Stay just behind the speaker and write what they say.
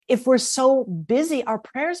if we're so busy, our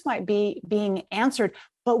prayers might be being answered,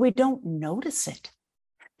 but we don't notice it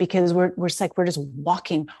because we're just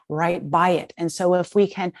walking right by it. And so if we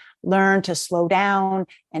can learn to slow down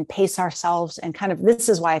and pace ourselves, and kind of, this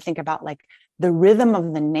is why I think about like the rhythm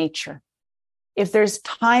of the nature. If there's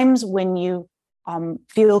times when you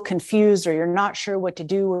feel confused or you're not sure what to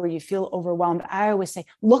do or you feel overwhelmed, I always say,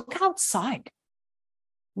 look outside.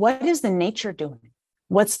 What is the nature doing?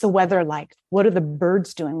 What's the weather like? What are the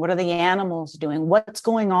birds doing? What are the animals doing? What's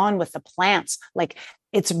going on with the plants? Like,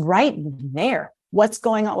 it's right there. What's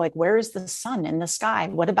going on? Like, where is the sun in the sky?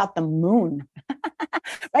 What about the moon?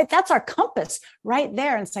 Right? That's our compass right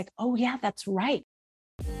there. And it's like, oh yeah, that's right.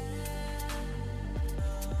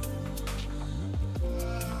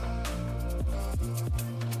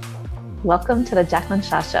 Welcome to the Jacqueline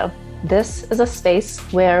Shaw Show. This is a space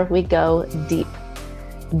where we go deep,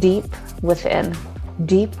 deep within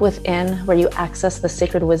where you access the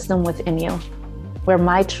sacred wisdom within you, where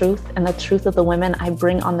my truth and the truth of the women I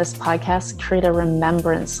bring on this podcast create a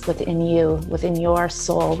remembrance within you, within your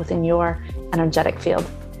soul, within your energetic field.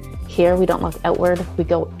 Here, we don't look outward, we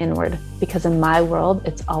go inward, because in my world,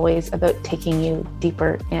 it's always about taking you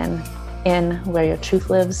deeper in where your truth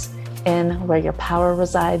lives, in where your power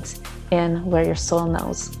resides, in where your soul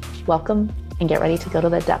knows. Welcome, and get ready to go to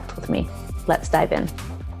the depth with me. Let's dive in.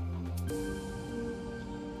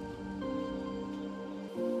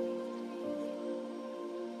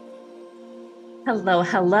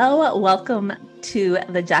 Hello. Welcome to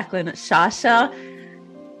the Jacqueline Shaw Show.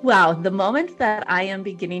 Wow, the moment that I am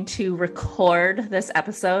beginning to record this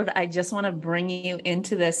episode, I just want to bring you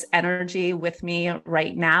into this energy with me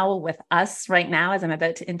right now, with us right now, as I'm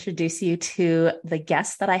about to introduce you to the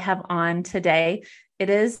guest that I have on today. It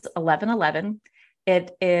is 11/11.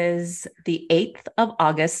 It is the 8th of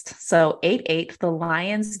August. So 8/8, the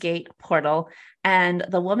Lion's Gate portal. And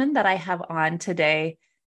the woman that I have on today,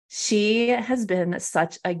 she has been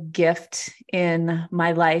such a gift in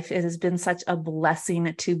my life. It has been such a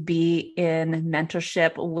blessing to be in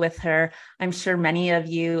mentorship with her. I'm sure many of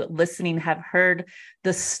you listening have heard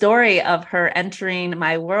the story of her entering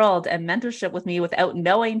my world and mentorship with me without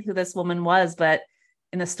knowing who this woman was. But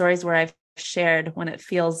in the stories where I've shared, when it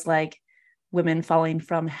feels like women falling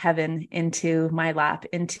from heaven into my lap,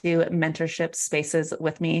 into mentorship spaces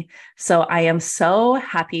with me. So I am so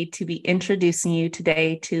happy to be introducing you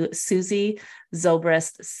today to Suzi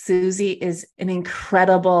Zobrist. Suzi is an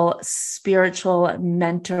incredible spiritual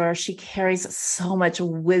mentor. She carries so much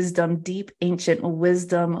wisdom, deep ancient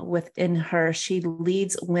wisdom within her. She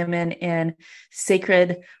leads women in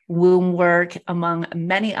sacred womb work, among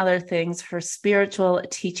many other things. Her spiritual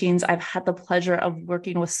teachings, I've had the pleasure of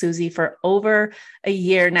working with Suzi for over a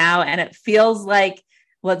year now, and it feels like,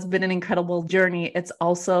 well, it's been an incredible journey. It's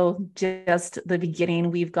also just the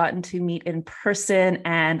beginning. We've gotten to meet in person,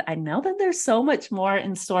 and I know that there's so much more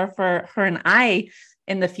in store for her and I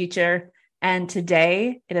in the future. And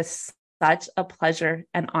today, it is such a pleasure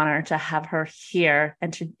and honor to have her here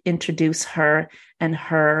and to introduce her and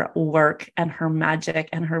her work and her magic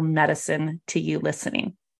and her medicine to you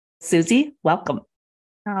listening. Suzi, welcome.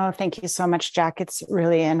 Oh, thank you so much, Jack. It's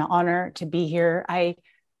really an honor to be here. I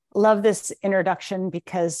love this introduction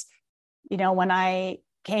because, you know, when I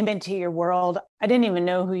came into your world, I didn't even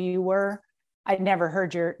know who you were. I'd never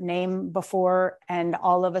heard your name before. And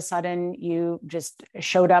all of a sudden you just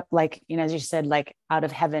showed up, like, you know, as you said, like out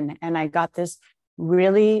of heaven. And I got this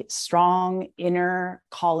really strong inner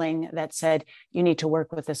calling that said, you need to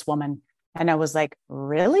work with this woman. And I was like,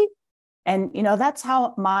 really? And, you know, that's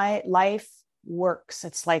how my life works.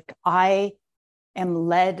 It's like I am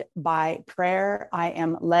led by prayer. I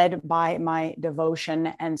am led by my devotion.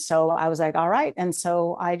 And so I was like, all right. And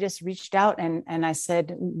so I just reached out and I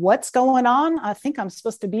said, what's going on? I think I'm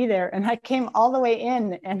supposed to be there. And I came all the way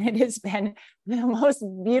in, and it has been the most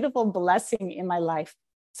beautiful blessing in my life.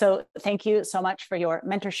 So thank you so much for your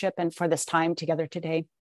mentorship and for this time together today.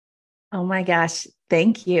 Oh my gosh.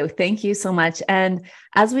 Thank you. Thank you so much. And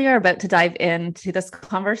as we are about to dive into this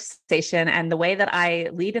conversation, and the way that I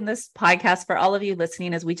lead in this podcast for all of you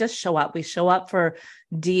listening is we just show up. We show up for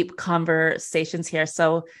deep conversations here.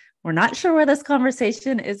 So we're not sure where this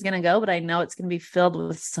conversation is going to go, but I know it's going to be filled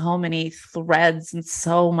with so many threads and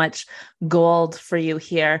so much gold for you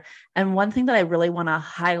here. And one thing that I really want to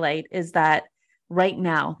highlight is that right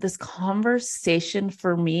now, this conversation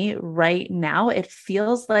for me right now, it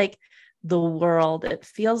feels like the world, it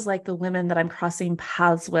feels like the women that I'm crossing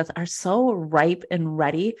paths with are so ripe and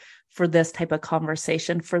ready for this type of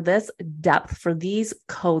conversation, for this depth, for these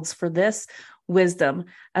codes, for this wisdom.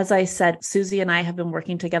 As I said, Suzi and I have been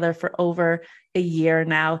working together for over a year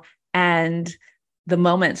now, and the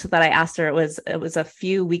moment that I asked her, it was a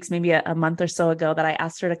few weeks, maybe a month or so ago, that I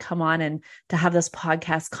asked her to come on and to have this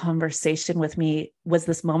podcast conversation with me, was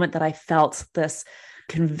this moment that I felt this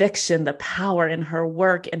conviction, the power in her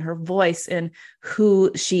work, in her voice, in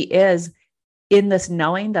who she is, in this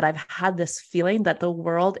knowing that I've had this feeling that the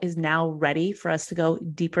world is now ready for us to go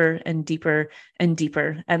deeper and deeper and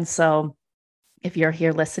deeper. And so if you're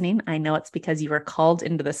here listening, I know it's because you were called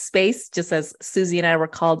into the space, just as Suzi and I were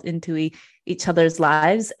called into each other's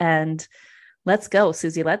lives. And let's go,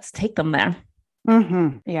 Suzi, let's take them there.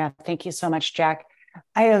 Yeah. Thank you so much, Jack.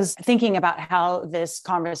 I was thinking about how this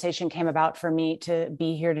conversation came about for me to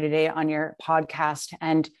be here today on your podcast.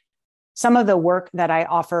 And some of the work that I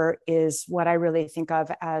offer is what I really think of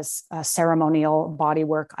as ceremonial body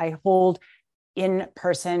work. I hold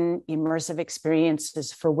in-person immersive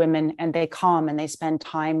experiences for women, and they come and they spend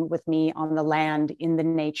time with me on the land, in the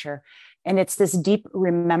nature. And it's this deep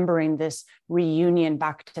remembering, this reunion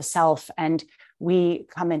back to self. And we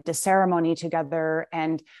come into ceremony together,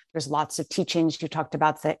 and there's lots of teachings. You talked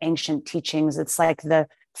about the ancient teachings. It's like the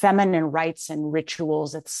feminine rites and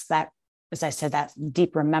rituals. It's that, as I said, that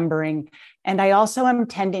deep remembering. And I also am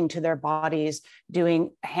tending to their bodies,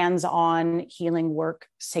 doing hands-on healing work,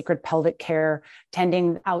 sacred pelvic care,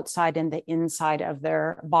 tending outside and the inside of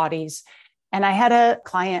their bodies. And I had a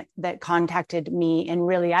client that contacted me, and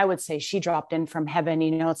really, I would say she dropped in from heaven.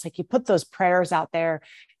 You know, it's like you put those prayers out there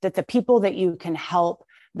that the people that you can help,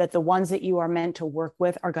 that the ones that you are meant to work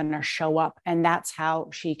with are going to show up. And that's how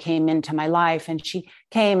she came into my life. And she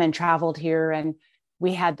came and traveled here, and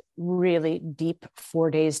we had really deep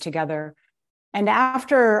 4 days together. And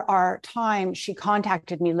after our time, she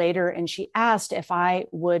contacted me later, and she asked if I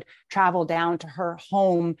would travel down to her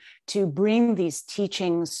home to bring these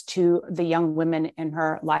teachings to the young women in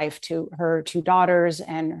her life, to her 2 daughters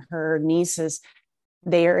and her nieces.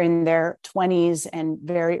 They are in their 20s and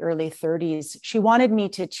very early 30s. She wanted me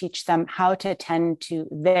to teach them how to tend to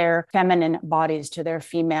their feminine bodies, to their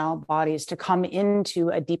female bodies, to come into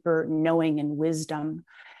a deeper knowing and wisdom.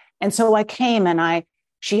 And so I came, and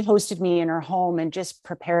she hosted me in her home and just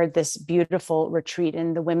prepared this beautiful retreat.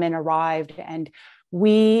 And the women arrived, and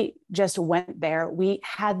we just went there. We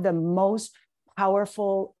had the most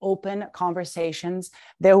powerful, open conversations.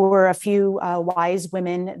 There were a few wise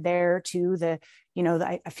women there too.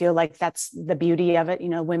 I feel like that's the beauty of it.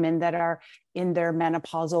 Women that are in their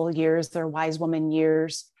menopausal years, their wise woman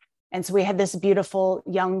years. And so we had this beautiful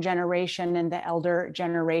young generation and the elder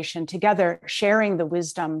generation together sharing the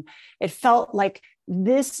wisdom. It felt like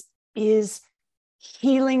this is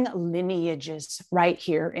healing lineages right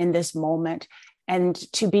here in this moment. And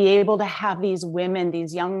to be able to have these women,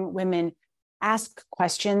 these young women, ask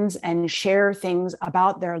questions and share things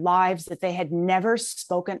about their lives that they had never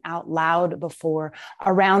spoken out loud before,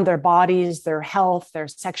 around their bodies, their health, their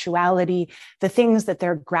sexuality, the things that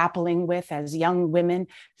they're grappling with as young women,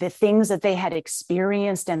 the things that they had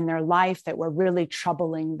experienced in their life that were really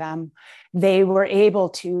troubling them. They were able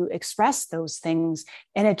to express those things.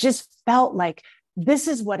 And it just felt like this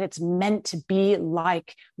is what it's meant to be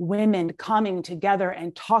like, women coming together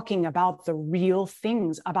and talking about the real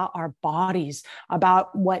things about our bodies,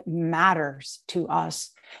 about what matters to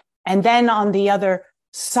us. And then on the other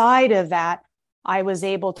side of that, I was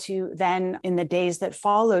able to then, in the days that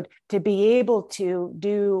followed, to be able to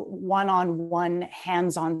do one-on-one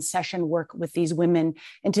hands-on session work with these women.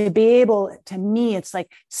 And to be able, to me, it's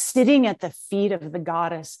like sitting at the feet of the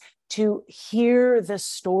goddess, to hear the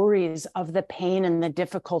stories of the pain and the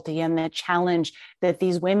difficulty and the challenge that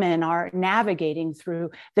these women are navigating through,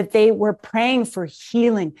 that they were praying for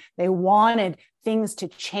healing. They wanted things to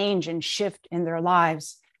change and shift in their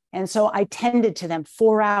lives. And so I tended to them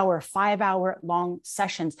 4-hour, 5-hour long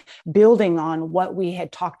sessions, building on what we had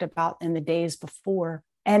talked about in the days before.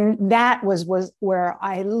 And that was where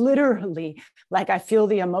I literally, like, I feel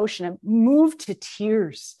the emotion, of moved to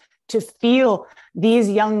tears to feel these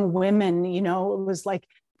young women. It was like,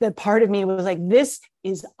 the part of me was like, this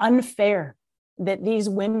is unfair that these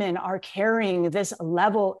women are carrying this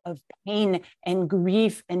level of pain and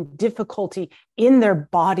grief and difficulty in their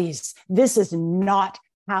bodies. This is not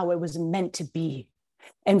how it was meant to be.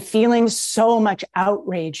 And feeling so much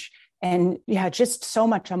outrage and just so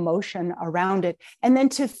much emotion around it. And then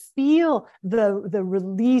to feel the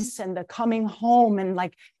release and the coming home, and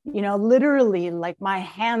literally like my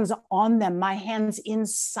hands on them, my hands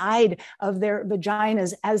inside of their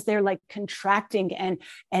vaginas as they're like contracting and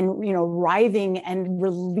writhing and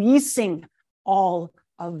releasing all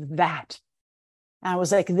of that. And I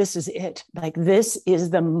was like, this is it. Like, this is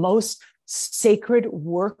the most sacred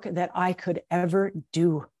work that I could ever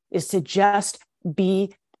do, is to just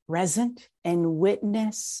be present and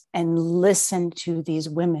witness and listen to these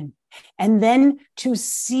women, and then to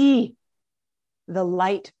see the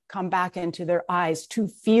light come back into their eyes, to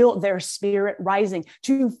feel their spirit rising,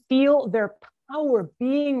 to feel their power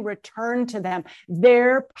being returned to them,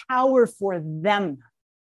 their power for them.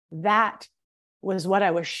 That was what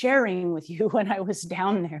I was sharing with you when I was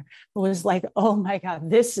down there. It was like, oh my God,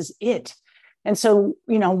 this is it. And so,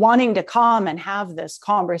 wanting to come and have this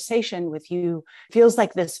conversation with you feels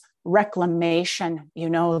like this reclamation,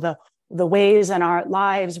 the ways in our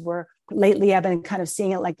lives where lately I've been kind of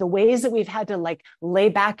seeing it like the ways that we've had to like lay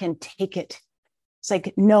back and take it. It's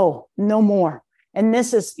like, no more. And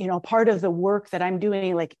this is, part of the work that I'm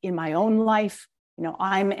doing, like in my own life.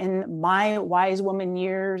 I'm in my wise woman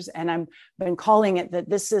years, and I've been calling it that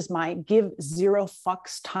this is my give zero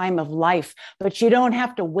fucks time of life. But you don't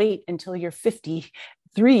have to wait until you're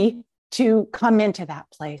 53 to come into that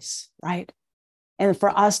place, right? And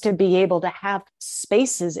for us to be able to have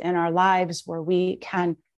spaces in our lives where we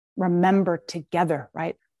can remember together,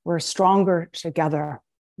 right? We're stronger together.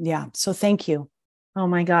 Yeah. So thank you. Oh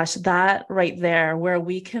my gosh, that right there, where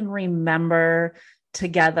we can remember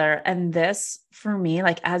together. And this for me,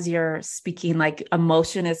 like as you're speaking, like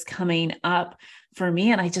emotion is coming up for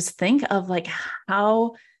me. And I just think of like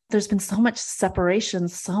how there's been so much separation,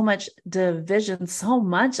 so much division, so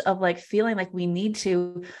much of like feeling like we need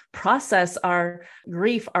to process our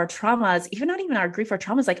grief, our traumas, not even our grief, our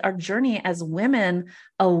traumas, like our journey as women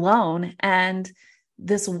alone. And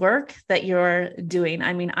this work that you're doing,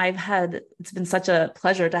 I mean, it's been such a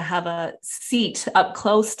pleasure to have a seat up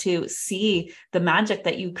close to see the magic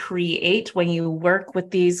that you create when you work with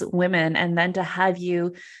these women. And then to have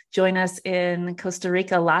you join us in Costa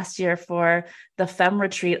Rica last year for the Femme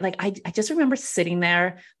Retreat. Like, I just remember sitting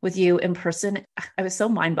there with you in person. I was so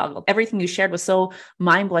mind boggled. Everything you shared was so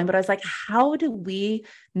mind blowing, but I was like, how do we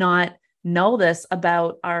not know this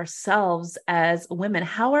about ourselves as women?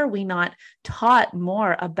 How are we not taught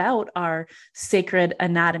more about our sacred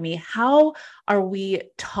anatomy? How are we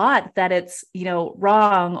taught that it's,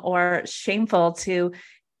 wrong or shameful to,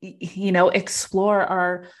 explore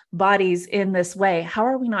our bodies in this way? How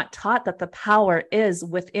are we not taught that the power is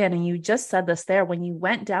within? And you just said this there, when you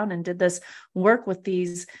went down and did this work with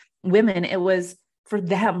these women, it was for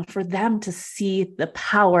them to see the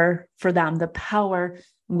power for them, the power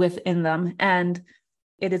within them. And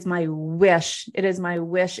it is my wish, it is my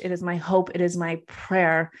hope, it is my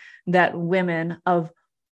prayer that women of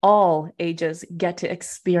all ages get to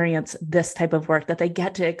experience this type of work, that they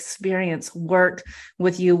get to experience work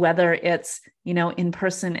with you, whether it's, in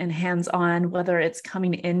person and hands-on, whether it's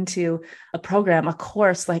coming into a program, a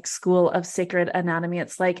course like School of Sacred Anatomy.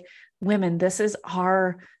 It's like, women, this is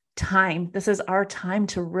our time. This is our time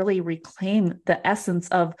to really reclaim the essence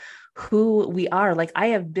of who we are. Like, I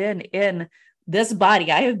have been in this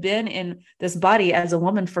body as a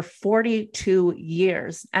woman for 42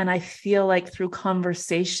 years. And I feel like through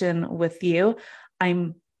conversation with you,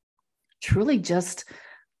 I'm truly just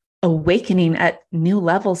awakening at new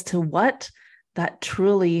levels to what that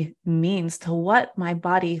truly means, to what my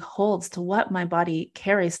body holds, to what my body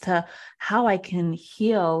carries, to how I can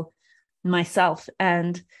heal myself.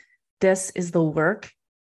 And this is the work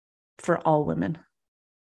for all women.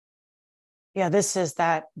 Yeah, this is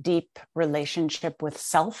that deep relationship with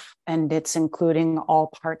self, and it's including all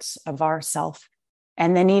parts of ourself.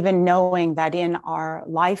 And then even knowing that in our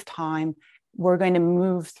lifetime, we're going to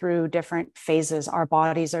move through different phases. Our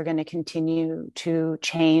bodies are going to continue to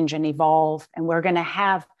change and evolve, and we're going to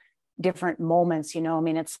have different moments.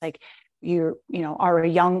 It's like you are a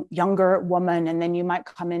younger woman, and then you might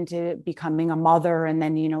come into becoming a mother, and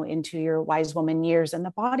then, into your wise woman years, and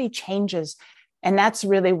the body changes. And that's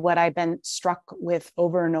really what I've been struck with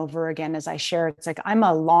over and over again as I share. It's like, I'm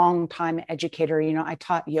a long time educator. I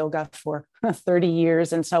taught yoga for 30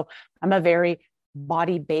 years. And so I'm a very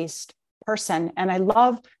body-based person. And I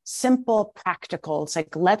love simple, practical. It's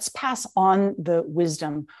like, let's pass on the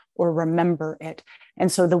wisdom or remember it.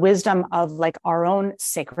 And so the wisdom of like our own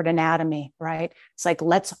sacred anatomy, right? It's like,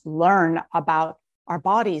 let's learn about our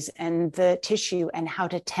bodies and the tissue and how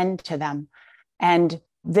to tend to them. And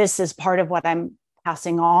this is part of what I'm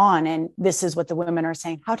passing on. And this is what the women are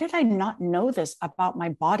saying. How did I not know this about my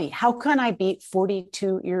body? How can I be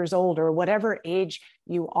 42 years old or whatever age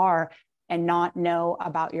you are and not know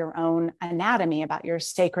about your own anatomy, about your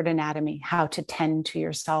sacred anatomy, how to tend to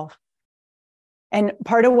yourself? And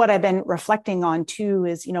part of what I've been reflecting on too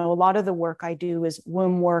is, a lot of the work I do is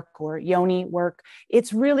womb work or yoni work.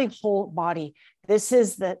 It's really whole body. This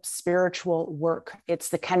is the spiritual work. It's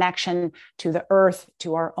the connection to the earth,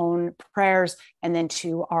 to our own prayers, and then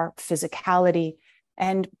to our physicality.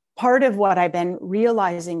 And part of what I've been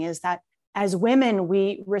realizing is that as women,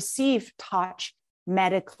 we receive touch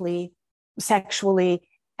medically, sexually,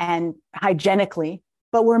 and hygienically,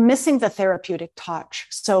 but we're missing the therapeutic touch.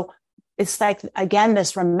 So it's like, again,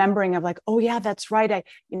 this remembering of like, oh yeah, that's right.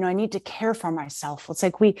 I need to care for myself. It's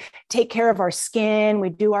like we take care of our skin, we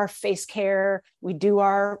do our face care, we do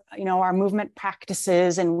our movement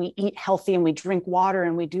practices, and we eat healthy and we drink water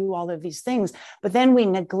and we do all of these things. But then we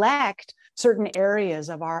neglect certain areas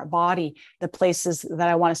of our body, the places that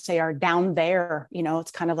I want to say are down there.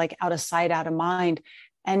 It's kind of like out of sight, out of mind.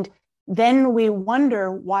 And then we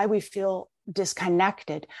wonder why we feel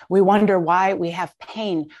disconnected. We wonder why we have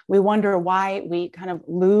pain. We wonder why we kind of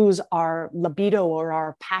lose our libido or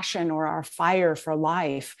our passion or our fire for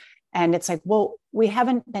life. And it's like, well, we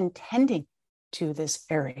haven't been tending to this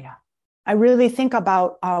area. I really think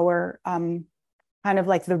about our kind of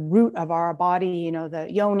like the root of our body, the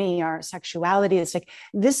yoni, our sexuality. It's like,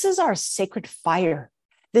 this is our sacred fire.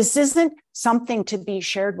 This isn't something to be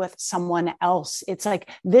shared with someone else. It's like,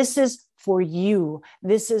 this is for you.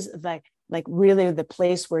 This is like really the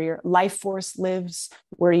place where your life force lives,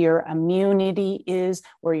 where your immunity is,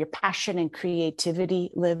 where your passion and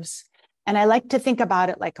creativity lives. And I like to think about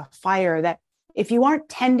it like a fire, that if you aren't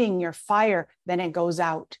tending your fire, then it goes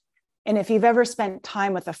out. And if you've ever spent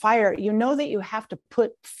time with a fire, you know that you have to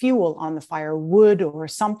put fuel on the fire, wood or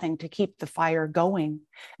something to keep the fire going.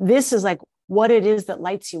 This is like what it is that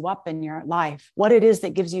lights you up in your life, what it is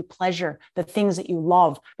that gives you pleasure, the things that you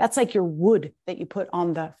love. That's like your wood that you put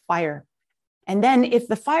on the fire. And then if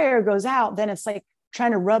the fire goes out, then it's like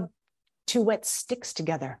trying to rub two wet sticks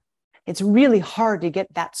together. It's really hard to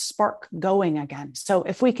get that spark going again. So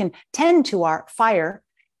if we can tend to our fire,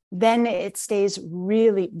 then it stays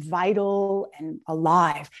really vital and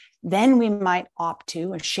alive. Then we might opt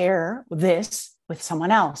to share this with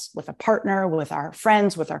someone else, with a partner, with our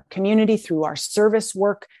friends, with our community, through our service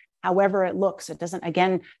work, however it looks. It doesn't,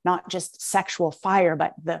 again, not just sexual fire,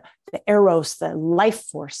 but the eros, the life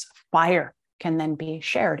force fire can then be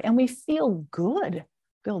shared. And we feel good,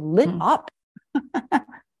 feel lit up.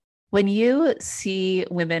 When you see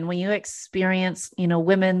women, when you experience,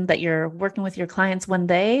 women that you're working with, your clients, when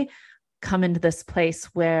they come into this place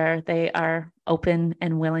where they are open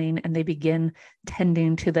and willing and they begin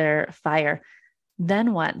tending to their fire,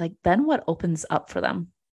 then what? Then what opens up for them?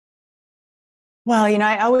 Well,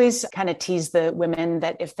 I always kind of tease the women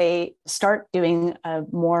that if they start doing a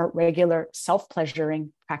more regular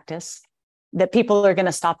self-pleasuring practice, that people are going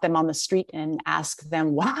to stop them on the street and ask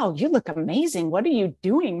them, wow, you look amazing. What are you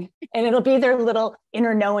doing? And it'll be their little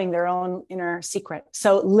inner knowing, their own inner secret.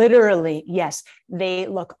 So literally, yes, they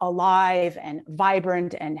look alive and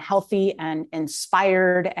vibrant and healthy and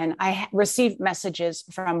inspired. And I receive messages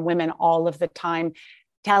from women all of the time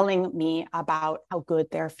telling me about how good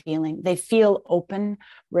they're feeling. They feel open,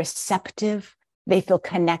 receptive. They feel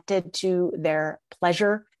connected to their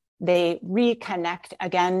pleasure. They reconnect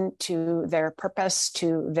again to their purpose,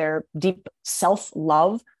 to their deep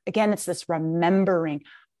self-love. Again, it's this remembering,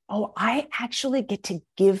 oh, I actually get to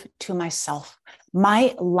give to myself.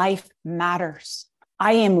 My life matters.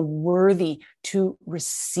 I am worthy to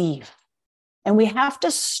receive. And we have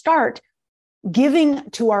to start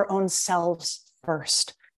giving to our own selves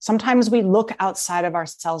first. Sometimes we look outside of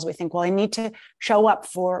ourselves. We think, well, I need to show up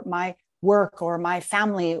for my work or my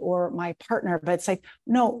family or my partner. But it's like,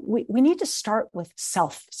 no, we need to start with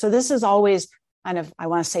self. So this is always kind of, I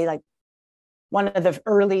want to say, like one of the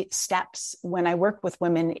early steps when I work with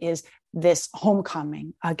women is this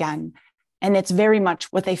homecoming again. And it's very much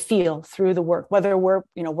what they feel through the work, whether we're,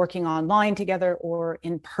 working online together or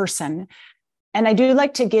in person. And I do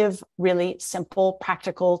like to give really simple,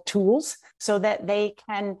 practical tools so that they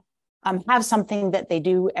can have something that they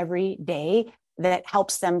do every day that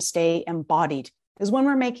helps them stay embodied. Because when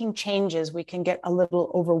we're making changes, we can get a little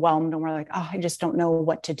overwhelmed and we're like, oh, I just don't know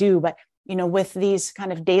what to do. But, with these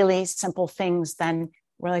kind of daily simple things, then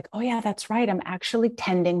we're like, oh yeah, that's right. I'm actually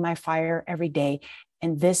tending my fire every day.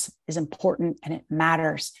 And this is important and it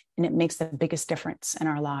matters and it makes the biggest difference in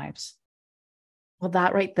our lives. Well,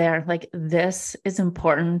 that right there, this is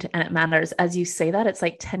important and it matters. As you say that, it's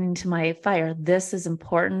like tending to my fire. This is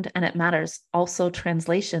important and it matters. Also,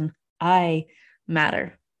 translation, I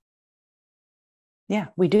matter. Yeah,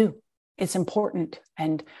 we do. It's important.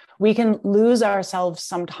 And we can lose ourselves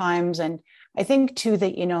sometimes. And I think too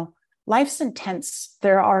that, life's intense.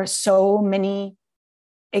 There are so many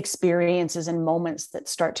experiences and moments that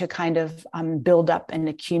start to kind of build up and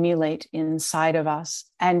accumulate inside of us.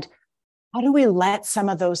 And how do we let some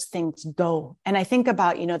of those things go? And I think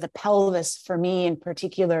about, the pelvis for me in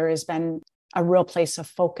particular has been a real place of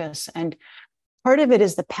focus. And part of it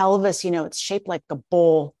is the pelvis, it's shaped like a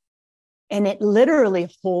bowl, and it literally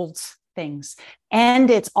holds things. And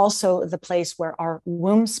it's also the place where our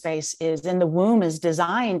womb space is. And the womb is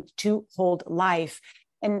designed to hold life,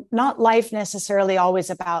 and not life necessarily always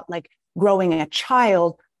about like growing a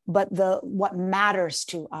child, but what matters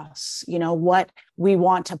to us, what we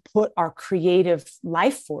want to put our creative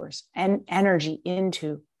life force and energy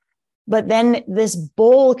into. But then this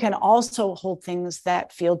bowl can also hold things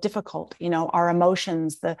that feel difficult, our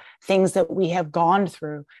emotions, the things that we have gone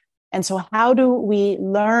through. And so how do we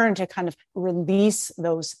learn to kind of release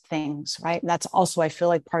those things, right? That's also, I feel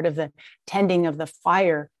like, part of the tending of the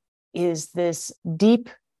fire is this deep,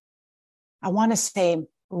 I want to say,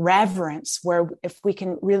 reverence, where if we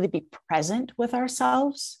can really be present with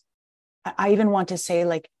ourselves. I even want to say,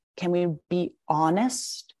 like, can we be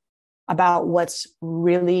honest about what's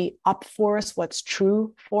really up for us, what's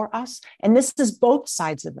true for us? And this is both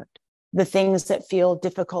sides of it. The things that feel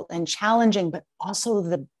difficult and challenging, but also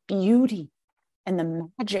the beauty and the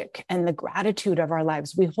magic and the gratitude of our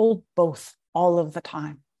lives. We hold both all of the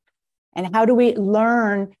time. And how do we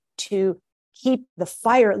learn to keep the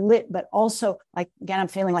fire lit, but also, like, again, I'm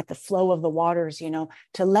feeling like the flow of the waters,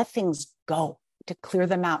 to let things go, to clear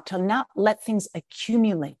them out, to not let things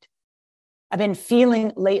accumulate. I've been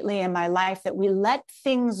feeling lately in my life that we let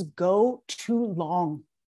things go too long,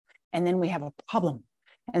 and then we have a problem.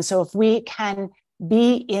 And so if we can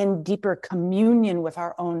be in deeper communion with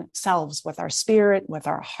our own selves, with our spirit, with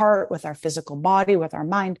our heart, with our physical body, with our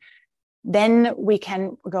mind, then we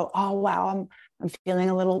can go, oh, wow, I'm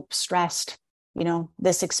feeling a little stressed.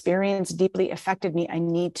 This experience deeply affected me. I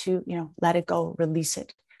need to, let it go, release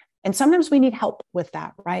it. And sometimes we need help with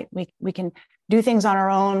that, right? We can do things on our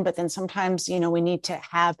own, but then sometimes, we need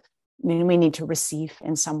to receive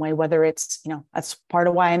in some way, whether it's, that's part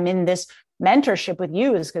of why I'm in this mentorship with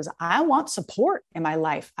you, is because I want support in my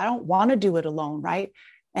life. I don't want to do it alone, right?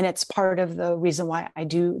 And it's part of the reason why I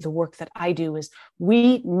do the work that I do, is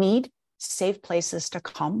we need safe places to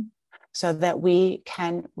come so that we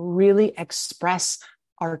can really express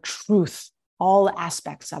our truth, all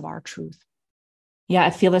aspects of our truth. Yeah, I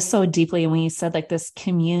feel this so deeply. And when you said like this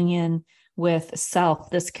communion with self,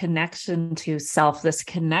 this connection to self, this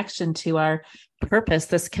connection to our purpose,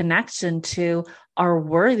 this connection to our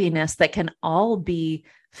worthiness that can all be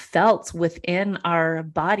felt within our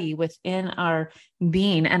body, within our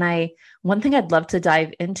being. And one thing I'd love to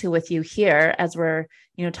dive into with you here, as we're,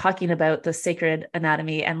 talking about the sacred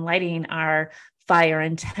anatomy and lighting our fire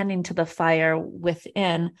and tending to the fire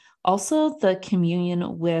within, also the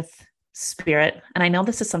communion with spirit. And I know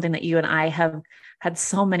this is something that you and I have had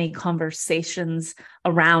so many conversations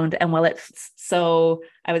around. And while it's so,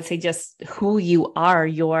 I would say, just who you are,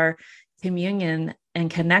 your communion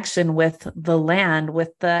and connection with the land,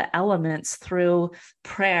 with the elements through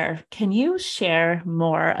prayer. Can you share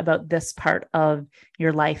more about this part of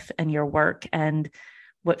your life and your work, and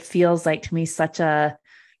what feels like to me such a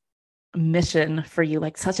mission for you,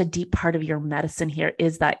 like such a deep part of your medicine here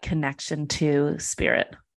is that connection to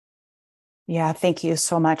spirit? Yeah, thank you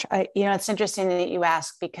so much. It's interesting that you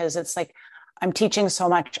ask, because it's like I'm teaching so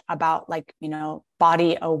much about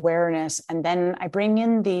body awareness, and then I bring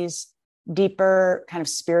in these deeper kind of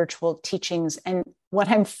spiritual teachings. And what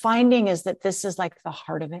I'm finding is that this is like the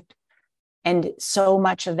heart of it. And so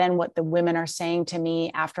much of then what the women are saying to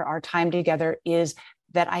me after our time together is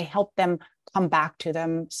that I help them come back to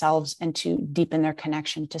themselves and to deepen their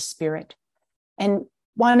connection to spirit. And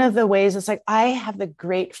one of the ways is like, I have the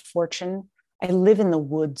great fortune. I live in the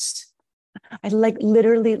woods. I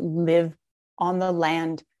literally live on the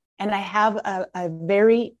land. And I have a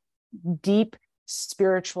very deep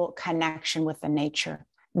spiritual connection with the nature.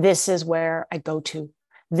 This is where I go to.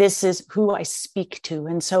 This is who I speak to.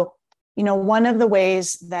 And so, one of the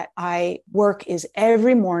ways that I work is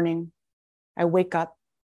every morning I wake up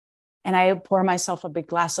and I pour myself a big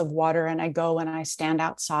glass of water, and I go and I stand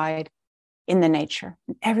outside in the nature.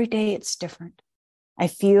 And every day it's different. I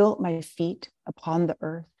feel my feet upon the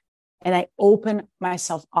earth, and I open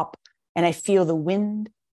myself up, and I feel the wind.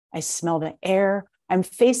 I smell the air. I'm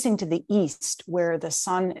facing to the east where the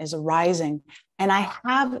sun is rising, and I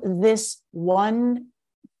have this one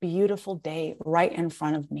beautiful day right in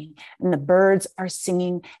front of me, and the birds are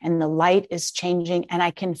singing and the light is changing, and I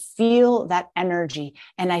can feel that energy,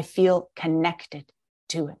 and I feel connected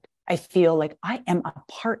to it. I feel like I am a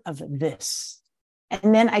part of this.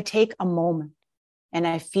 And then I take a moment and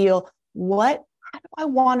I feel, how do I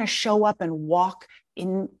want to show up and walk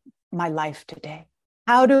in my life today?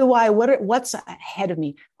 What's ahead of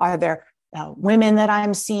me? Are there women that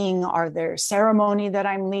I'm seeing? Are there ceremony that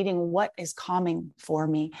I'm leading? What is coming for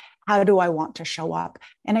me? How do I want to show up?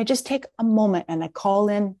 And I just take a moment and I call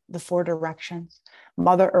in the four directions,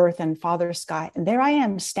 Mother Earth and Father Sky. And there I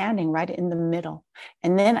am standing right in the middle.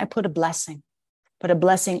 And then I put a blessing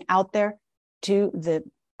out there to the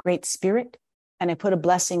Great Spirit. And I put a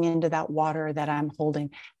blessing into that water that I'm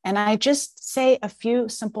holding. And I just say a few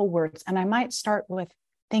simple words. And I might start with,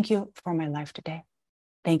 thank you for my life today.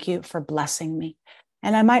 Thank you for blessing me.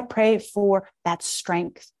 And I might pray for that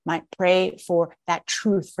strength, might pray for that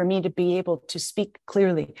truth, for me to be able to speak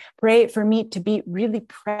clearly, pray for me to be really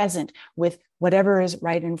present with whatever is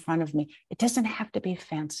right in front of me. It doesn't have to be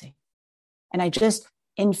fancy. And I just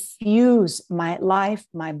infuse my life,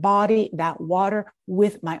 my body, that water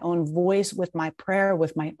with my own voice, with my prayer,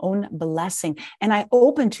 with my own blessing. And I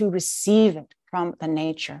open to receive it from the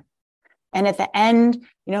nature. And at the end,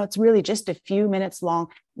 it's really just a few minutes long.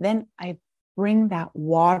 Then I bring that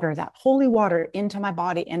water, that holy water into my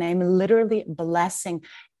body. And I'm literally blessing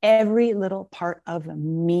every little part of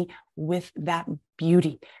me with that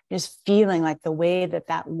beauty, just feeling like the way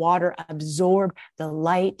that water absorbed the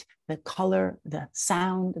light, the color, the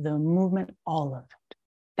sound, the movement, all of it.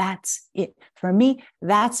 That's it. For me,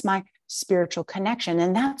 that's my spiritual connection.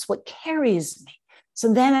 And that's what carries me.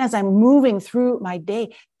 So then as I'm moving through my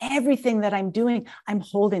day, everything that I'm doing, I'm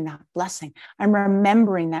holding that blessing. I'm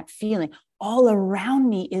remembering that feeling. All around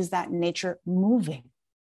me is that nature moving.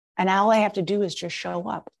 And all I have to do is just show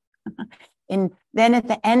up. And then at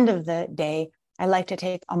the end of the day, I like to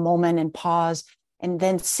take a moment and pause and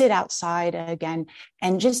then sit outside again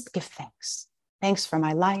and just give thanks. Thanks for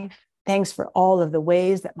my life. Thanks for all of the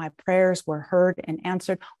ways that my prayers were heard and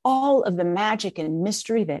answered, all of the magic and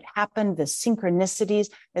mystery that happened, the synchronicities.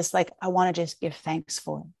 It's like, I want to just give thanks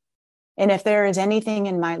for it. And if there is anything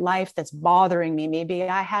in my life that's bothering me, maybe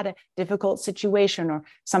I had a difficult situation or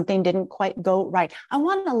something didn't quite go right, I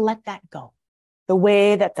want to let that go. The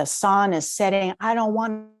way that the sun is setting, I don't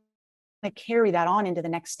want to carry that on into the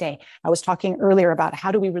next day. I was talking earlier about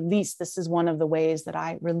how do we release? This is one of the ways that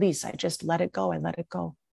I release. I just let it go. I let it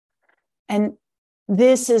go. And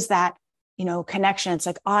this is that, connection. It's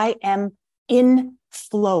like I am in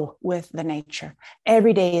flow with the nature.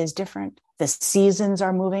 Every day is different. The seasons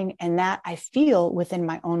are moving, and that I feel within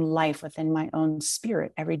my own life, within my own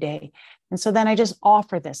spirit every day. And so then I just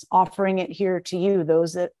offer this, offering it here to you,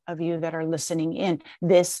 those of you that are listening in,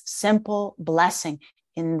 this simple blessing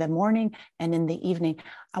in the morning and in the evening.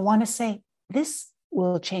 I want to say this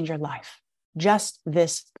will change your life. Just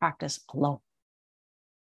this practice alone.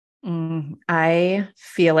 I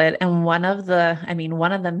feel it. And one of the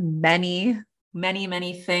many, many,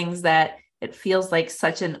 many things that it feels like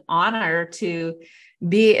such an honor to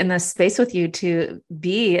be in this space with you, to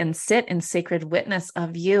be and sit in sacred witness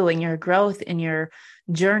of you and your growth in your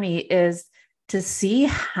journey, is to see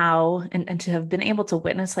how, and to have been able to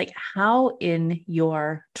witness like how in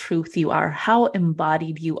your truth you are, how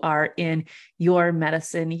embodied you are in your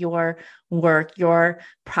medicine, your work, your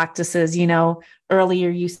practices. Earlier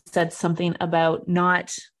you said something about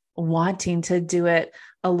not wanting to do it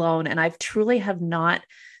alone. And I've truly have not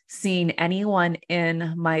seen anyone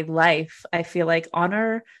in my life, I feel like,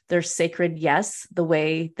 honor their sacred yes the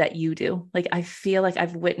way that you do. Like, I feel like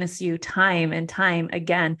I've witnessed you time and time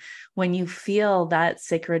again when you feel that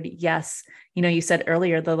sacred yes. You said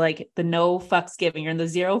earlier, the no fucks giving, you're in the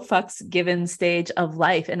zero fucks given stage of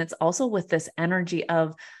life. And it's also with this energy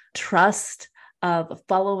of trust, of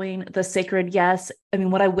following the sacred yes. I mean,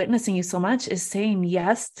 what I'm witnessing you so much is saying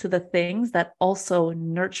yes to the things that also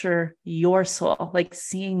nurture your soul, like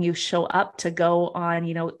seeing you show up to go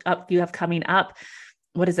on, up, you have coming up,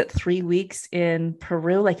 what is it, 3 weeks in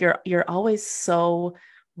Peru? Like you're always so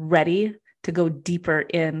ready to go deeper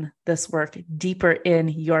in this work, deeper in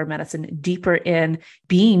your medicine, deeper in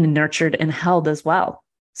being nurtured and held as well.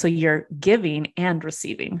 So you're giving and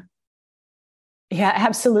receiving. Yeah,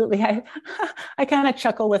 absolutely. I kind of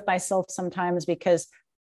chuckle with myself sometimes because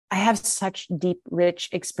I have such deep, rich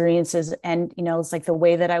experiences. And, it's like the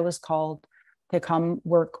way that I was called to come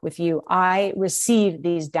work with you. I receive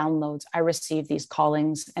these downloads. I receive these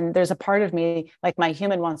callings. And there's a part of me, like my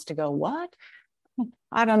human, wants to go, what?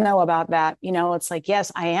 I don't know about that. It's like,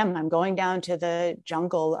 yes, I am. I'm going down to the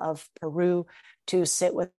jungle of Peru to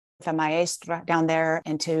sit with a maestra down there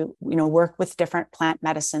and to, work with different plant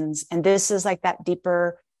medicines. And this is like that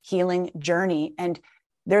deeper healing journey. And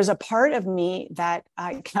there's a part of me that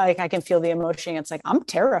I can feel the emotion. It's like, I'm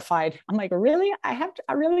terrified. I'm like, really? I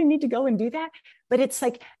really need to go and do that. But it's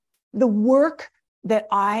like the work that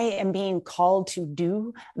I am being called to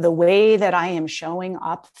do, the way that I am showing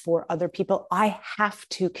up for other people, I have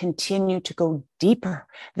to continue to go deeper.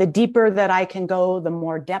 The deeper that I can go, the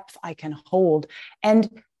more depth I can hold.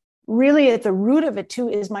 And really at the root of it too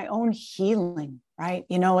is my own healing, right?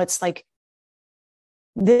 It's like,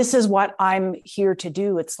 this is what I'm here to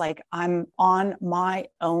do. It's like I'm on my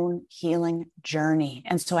own healing journey.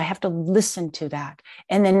 And so I have to listen to that.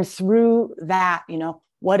 And then through that,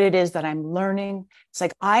 what it is that I'm learning. It's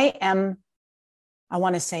like I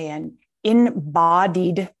want to say an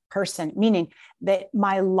embodied person, meaning that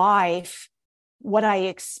my life, what I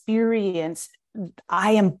experience,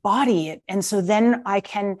 I embody it. And so then I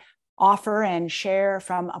can offer and share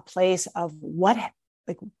from a place of what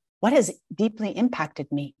has deeply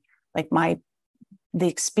impacted me, like the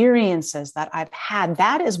experiences that I've had.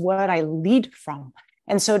 That is what I lead from.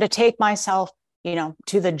 And so to take myself,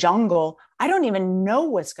 to the jungle, I don't even know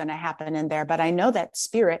what's going to happen in there, but I know that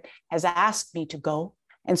spirit has asked me to go.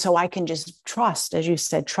 And so I can just trust, as you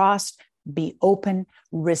said, trust, be open,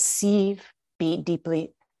 receive, be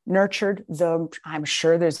deeply nurtured, though I'm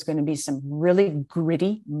sure there's going to be some really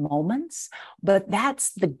gritty moments, but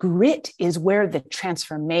that's the grit is where the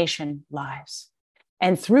transformation lies.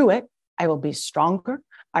 And through it, I will be stronger.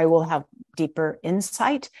 I will have deeper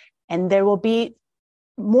insight, and there will be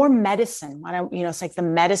more medicine. It's like the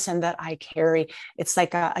medicine that I carry. It's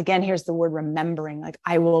like, again, here's the word remembering. Like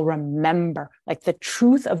I will remember, like the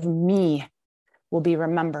truth of me will be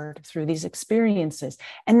remembered through these experiences.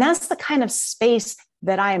 And that's the kind of space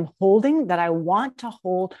that I am holding, that I want to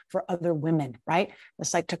hold for other women, right?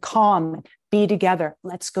 It's like to calm, be together.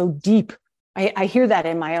 Let's go deep. I hear that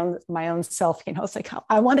in my own self, it's like,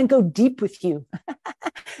 I want to go deep with you.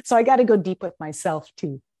 So I got to go deep with myself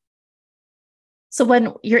too. So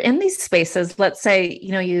when you're in these spaces, let's say,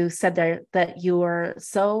 you said there that you were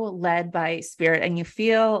so led by spirit and you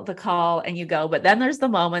feel the call and you go, but then there's the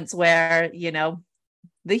moments where,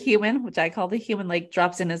 the human, which I call the human, like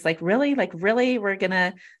drops in, is like, really, we're going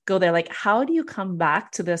to go there. Like, how do you come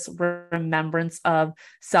back to this remembrance of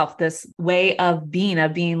self, this way of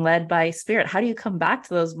being led by spirit? How do you come back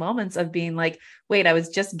to those moments of being like, wait, I was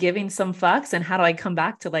just giving some fucks, and how do I come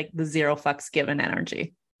back to like the zero fucks given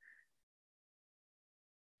energy?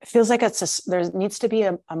 It feels like there needs to be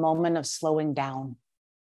a moment of slowing down,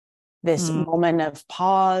 this moment of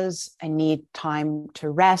pause. I need time to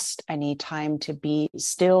rest. I need time to be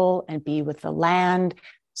still and be with the land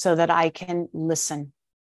so that I can listen.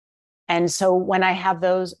 And so when I have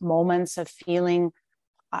those moments of feeling,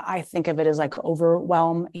 I think of it as like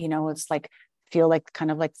overwhelm, it's like, feel like kind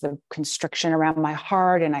of like the constriction around my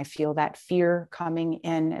heart, and I feel that fear coming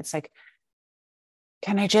in. It's like,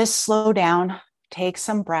 can I just slow down, take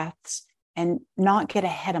some breaths, and not get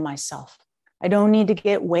ahead of myself? I don't need to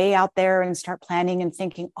get way out there and start planning and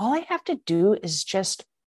thinking. All I have to do is just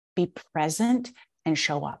be present and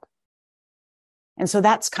show up. And so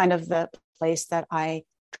that's kind of the place that I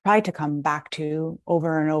try to come back to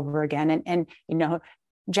over and over again. And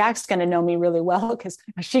Jack's going to know me really well because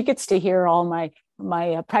she gets to hear all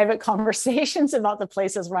my private conversations about the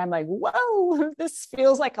places where I'm like, whoa, this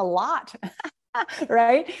feels like a lot,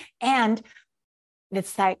 right? And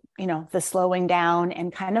it's like, the slowing down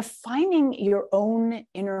and kind of finding your own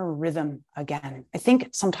inner rhythm again. I think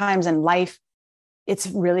sometimes in life, it's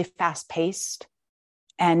really fast paced.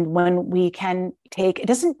 And when we can it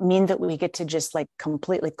doesn't mean that we get to just like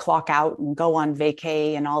completely clock out and go on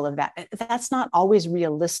vacay and all of that. That's not always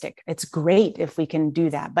realistic. It's great if we can do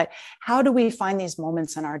that. But how do we find these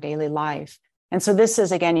moments in our daily life? And so this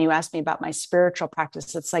is, again, you asked me about my spiritual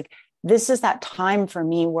practice. It's like, this is that time for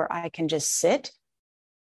me where I can just sit,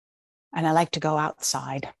 and I like to go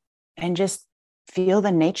outside and just feel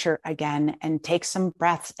the nature again and take some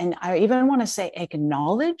breaths. And I even want to say,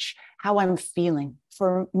 acknowledge how I'm feeling.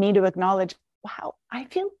 For me to acknowledge, wow, I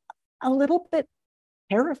feel a little bit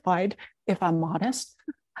terrified, if I'm honest.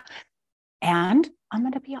 And I'm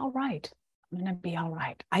going to be all right. I'm going to be all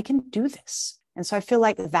right. I can do this. And so I feel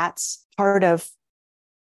like that's part of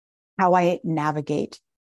how I navigate.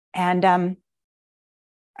 And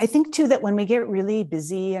I think too, that when we get really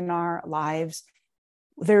busy in our lives,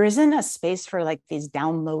 there isn't a space for like these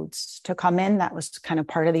downloads to come in. That was kind of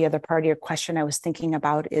part of the other part of your question I was thinking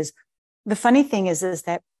about. Is the funny thing is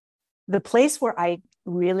that the place where I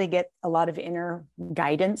really get a lot of inner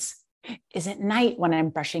guidance is at night when I'm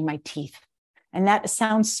brushing my teeth. And that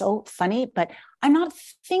sounds so funny, but I'm not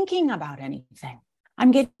thinking about anything.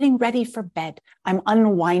 I'm getting ready for bed. I'm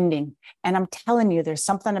unwinding. And I'm telling you, there's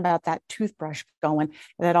something about that toothbrush going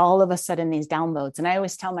that all of a sudden these downloads. And I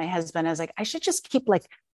always tell my husband, I was like, I should just keep like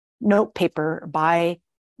note paper by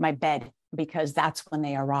my bed, because that's when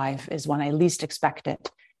they arrive, is when I least expect it.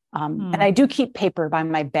 And I do keep paper by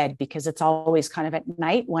my bed because it's always kind of at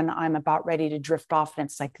night when I'm about ready to drift off. And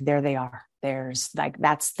it's like, there they are. There's like,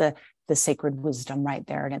 that's the the sacred wisdom right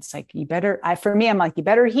there. And it's like, for me, I'm like, you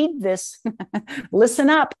better heed this. Listen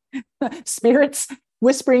up. Spirits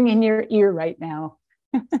whispering in your ear right now.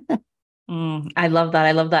 I love that.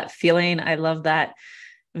 I love that feeling. I love that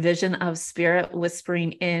vision of spirit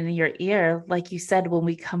whispering in your ear. Like you said, when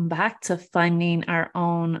we come back to finding our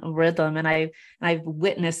own rhythm, and I've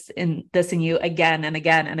witnessed this in you again and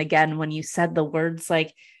again and again, when you said the words,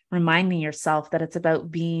 like reminding yourself that it's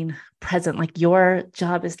about being present. Like your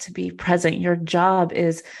job is to be present. Your job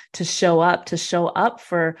is to show up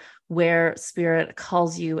for where spirit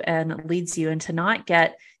calls you and leads you, and to not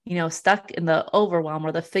get stuck in the overwhelm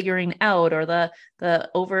or the figuring out or the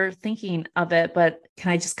overthinking of it. But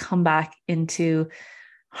can I just come back into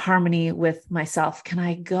harmony with myself? Can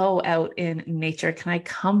I go out in nature? Can I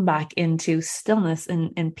come back into stillness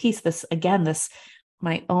and peace? This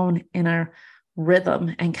my own inner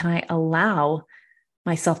rhythm. And can I allow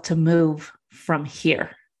myself to move from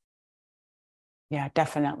here? Yeah,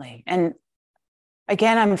 definitely. And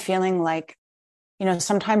again, I'm feeling like,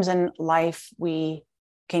 sometimes in life we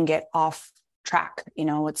can get off track.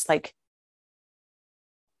 It's like,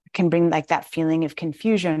 it can bring like that feeling of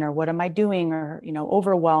confusion, or what am I doing, or,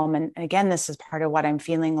 overwhelm. And again, this is part of what I'm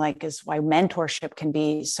feeling like is why mentorship can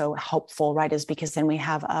be so helpful, right? Is because then we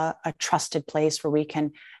have a trusted place where we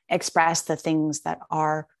can express the things that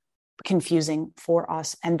are confusing for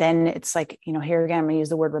us. And then it's like, here again, I'm going to use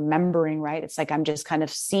the word remembering, right? It's like, I'm just kind of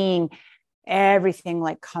seeing everything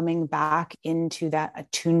like coming back into that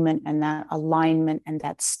attunement and that alignment and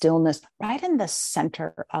that stillness right in the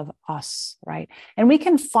center of us, right? And we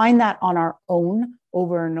can find that on our own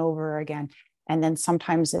over and over again. And then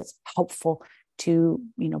sometimes it's helpful to,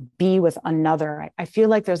 be with another. I feel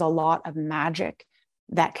like there's a lot of magic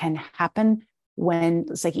that can happen when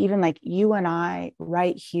it's like, even like you and I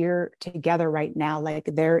right here together right now, like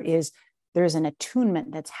there's an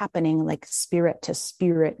attunement that's happening, like spirit to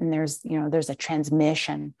spirit. And there's a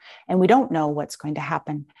transmission, and we don't know what's going to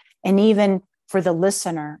happen. And even for the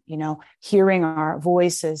listener, hearing our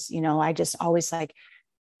voices, I just always like,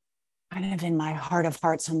 kind of in my heart of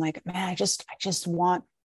hearts, I'm like, man, I just want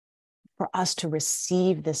for us to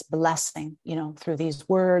receive this blessing, through these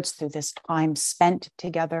words, through this time spent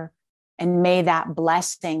together. And may that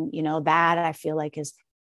blessing, that I feel like is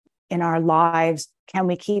in our lives, can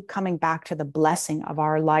we keep coming back to the blessing of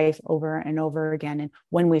our life over and over again? And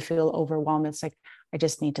when we feel overwhelmed, it's like, I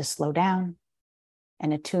just need to slow down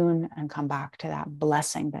and attune and come back to that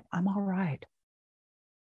blessing that I'm all right.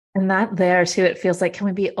 And that there too, it feels like, can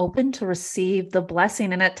we be open to receive the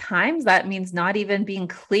blessing? And at times that means not even being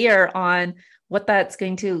clear on what that's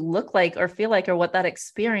going to look like or feel like, or what that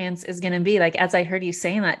experience is going to be. Like, as I heard you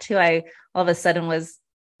saying that too, I all of a sudden was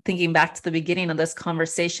thinking back to the beginning of this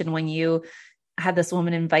conversation when you had this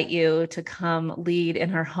woman invite you to come lead in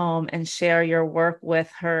her home and share your work with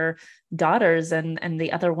her daughters and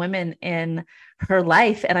the other women in her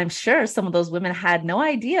life. And I'm sure some of those women had no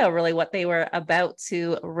idea really what they were about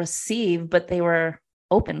to receive, but they were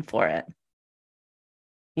open for it.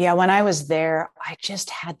 Yeah, when I was there, I just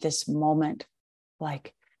had this moment,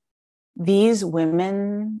 like, these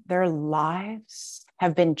women, their lives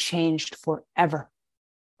have been changed forever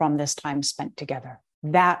from this time spent together.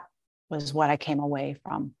 That was what I came away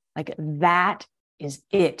from. Like, that is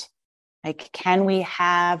it. Like, can we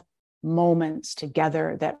have moments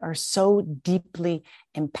together that are so deeply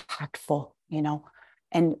impactful,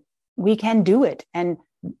 and we can do it. And,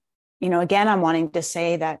 again, I'm wanting to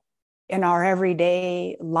say that in our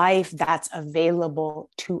everyday life, that's available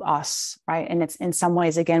to us, right? And it's in some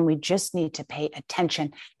ways, again, we just need to pay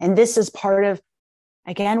attention. And this is part of,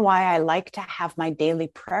 again, why I like to have my daily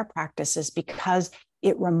prayer practices, because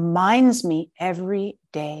it reminds me every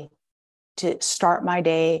day to start my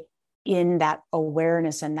day in that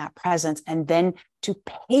awareness and that presence, and then to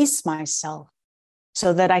pace myself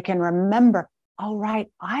so that I can remember, all right,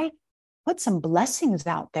 I put some blessings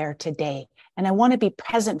out there today, and I want to be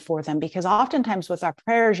present for them. Because oftentimes with our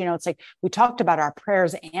prayers, it's like we talked about our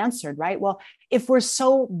prayers answered, right? Well, if we're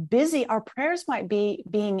so busy, our prayers might be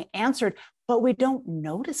being answered, but we don't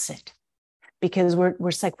notice it because we're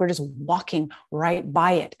just walking right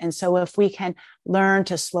by it. And so if we can learn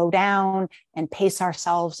to slow down and pace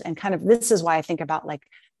ourselves, and kind of, this is why I think about like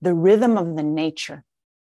the rhythm of the nature.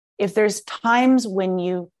 If there's times when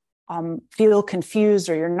you feel confused,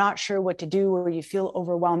 or you're not sure what to do, or you feel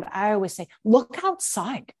overwhelmed, I always say, look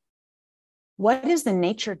outside. What is the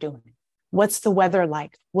nature doing? What's the weather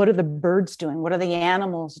like? What are the birds doing? What are the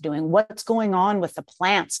animals doing? What's going on with the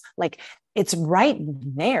plants? Like, it's right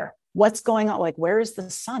there. what's going on? Like, where is the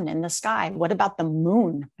sun in the sky? What about the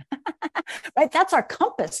moon? Right? That's our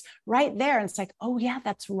compass right there. And it's like, oh yeah,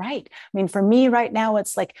 that's right. I mean, for me right now,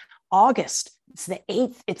 it's like August. It's the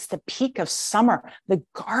 8th. It's the peak of summer. The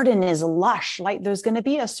garden is lush. Like there's going to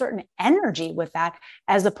be a certain energy with that,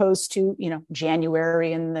 as opposed to,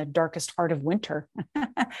 January in the darkest heart of winter.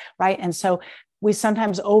 Right. And so we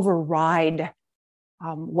sometimes override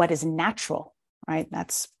what is natural. Right.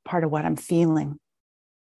 That's part of what I'm feeling.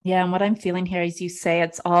 Yeah. And what I'm feeling here is you say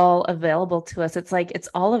it's all available to us. It's like it's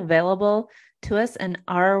all available to us. And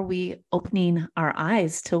are we opening our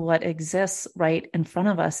eyes to what exists right in front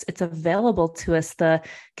of us? It's available to us, the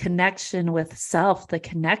connection with self, the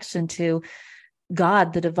connection to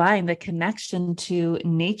God, the divine, the connection to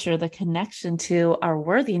nature, the connection to our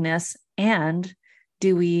worthiness. And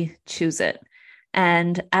do we choose it?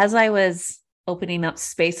 And as I was opening up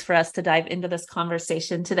space for us to dive into this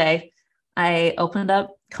conversation today, I opened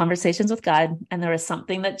up Conversations with God, and there was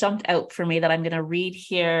something that jumped out for me that I'm going to read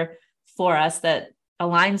here for us that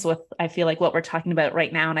aligns with, I feel like, what we're talking about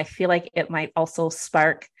right now. And I feel like it might also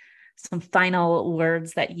spark some final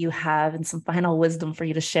words that you have and some final wisdom for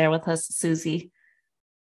you to share with us, Suzi.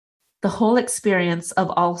 The whole experience of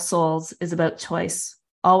all souls is about choice,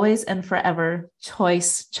 always and forever.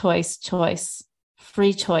 Choice, choice, choice,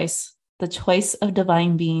 free choice, the choice of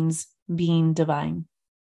divine beings being divine.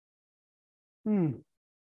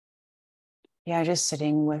 Yeah, just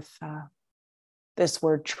sitting with this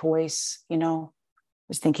word choice,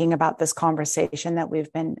 was thinking about this conversation that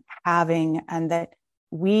we've been having, and that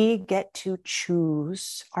we get to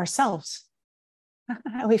choose ourselves.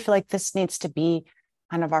 We feel like this needs to be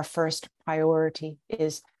kind of our first priority,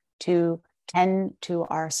 is to tend to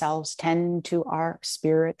ourselves, tend to our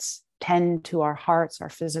spirits, tend to our hearts, our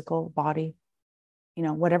physical body,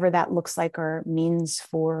 whatever that looks like or means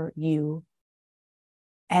for you.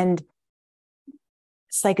 And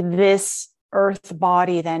it's like this earth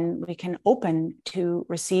body, then we can open to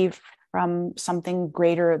receive from something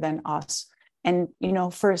greater than us. And,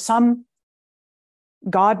 for some,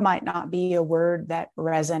 God might not be a word that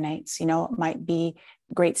resonates, it might be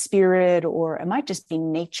great spirit, or it might just be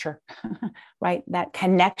nature, right? That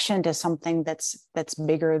connection to something that's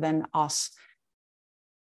bigger than us,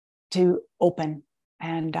 to open.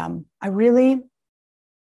 And I really,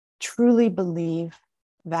 truly believe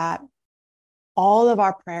that all of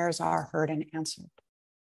our prayers are heard and answered.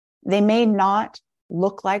 They may not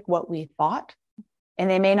look like what we thought, and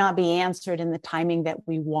they may not be answered in the timing that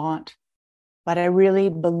we want. But I really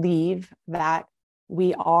believe that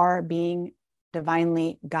we are being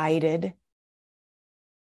divinely guided,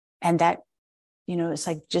 and that, it's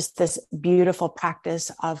like just this beautiful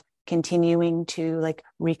practice of continuing to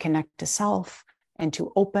reconnect to self and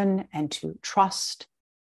to open and to trust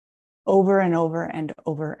over and over and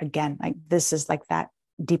over again. Like this is like that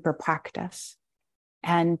deeper practice.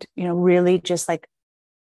 And, really just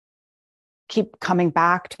keep coming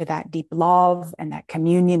back to that deep love and that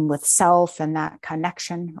communion with self and that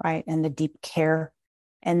connection, right? And the deep care.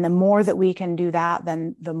 And the more that we can do that,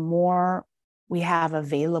 then the more we have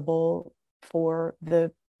available for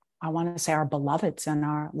our beloveds in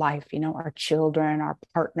our life, our children, our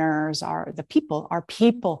partners, the people,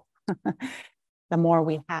 the more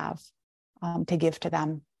we have to give to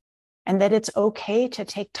them. And that it's okay to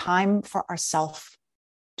take time for ourselves,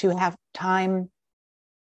 to have time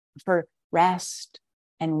for rest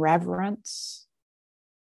and reverence.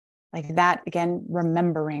 Like that, again,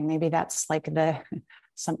 remembering, maybe that's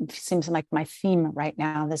seems like my theme right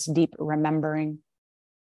now, this deep remembering.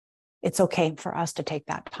 It's okay for us to take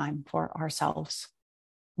that time for ourselves.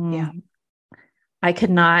 Yeah. I could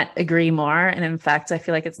not agree more. And in fact, I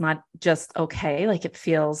feel like it's not just okay. Like it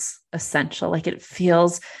feels essential. Like it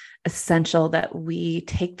feels essential that we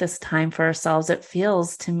take this time for ourselves. It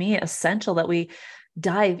feels to me essential that we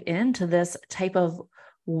dive into this type of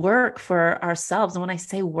work for ourselves. And when I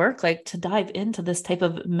say work, like to dive into this type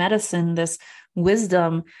of medicine, this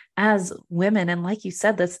wisdom as women. And like you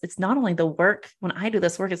said, it's not only the work, when I do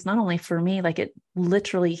this work, it's not only for me, like it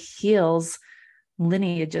literally heals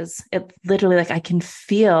lineages. It literally, I can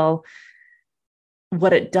feel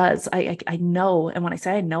what it does. I know. And when I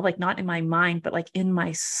say I know, not in my mind, but in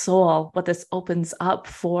my soul, what this opens up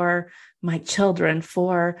for my children,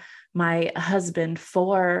 for my husband,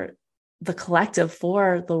 for the collective,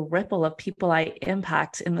 for the ripple of people I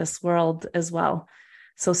impact in this world as well.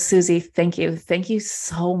 So Suzi, thank you. Thank you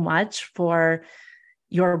so much for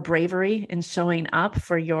your bravery in showing up,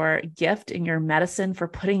 for your gift and your medicine, for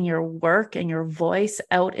putting your work and your voice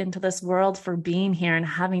out into this world, for being here and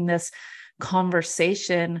having this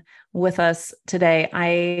conversation with us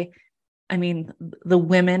today. I mean, the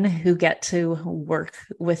women who get to work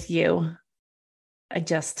with you, I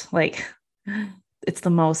just like, it's the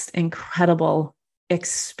most incredible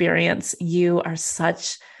experience. You're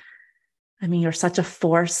such a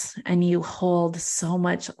force, and you hold so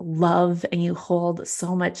much love and you hold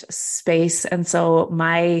so much space. And so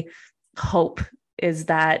my hope is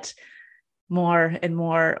that more and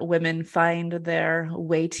more women find their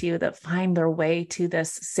way to you, that find their way to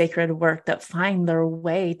this sacred work, that find their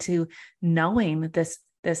way to knowing this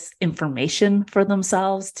information for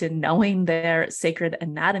themselves, to knowing their sacred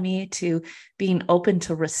anatomy, to being open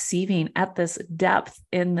to receiving at this depth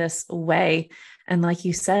in this way. And like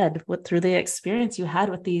you said, through the experience you had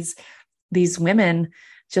with these women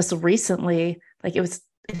just recently, like it's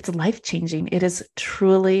life-changing. It is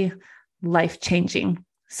truly life-changing.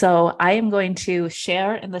 So I am going to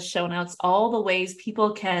share in the show notes all the ways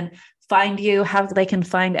people can find you, how they can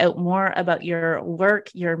find out more about your work,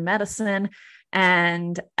 your medicine.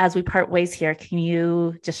 And as we part ways here, can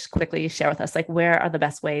you just quickly share with us, like, where are the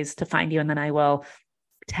best ways to find you? And then I will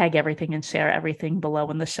tag everything and share everything below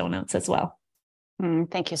in the show notes as well.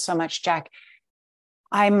 Thank you so much, Jack.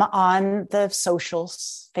 I'm on the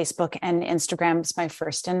socials, Facebook and Instagram. It's my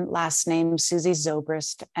first and last name, Suzi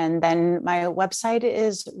Zobrist. And then my website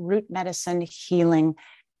is Root Medicine Healing.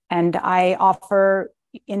 And I offer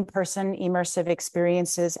in-person immersive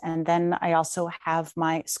experiences. And then I also have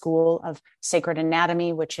my School of Sacred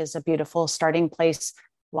Anatomy, which is a beautiful starting place,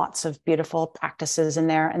 lots of beautiful practices in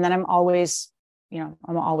there. And then I'm always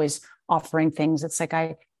offering things. It's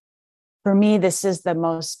like for me, this is the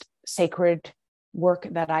most sacred work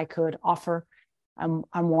that I could offer. I'm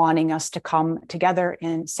wanting us to come together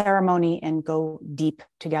in ceremony and go deep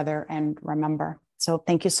together and remember. So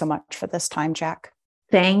thank you so much for this time, Jack.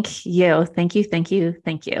 Thank you. Thank you. Thank you.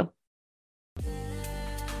 Thank you.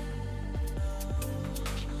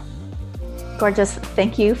 Gorgeous.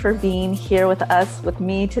 Thank you for being here with us, with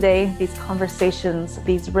me today. These conversations,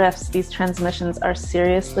 these riffs, these transmissions are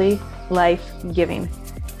seriously life-giving.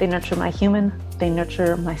 They nurture my human, they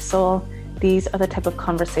nurture my soul. These are the type of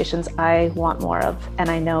conversations I want more of, and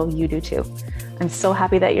I know you do too. I'm so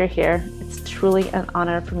happy that you're here. It's truly an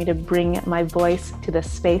honor for me to bring my voice to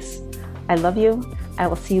this space. I love you. I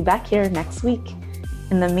will see you back here next week.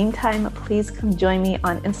 In the meantime, please come join me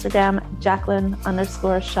on Instagram,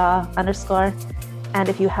 Jacqueline_Shaw_. And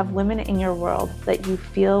if you have women in your world that you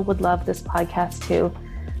feel would love this podcast too,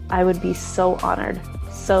 I would be so honored,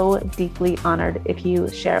 so deeply honored if you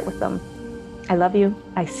share it with them. I love you.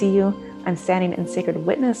 I see you. I'm standing in sacred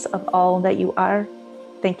witness of all that you are.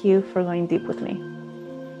 Thank you for going deep with me.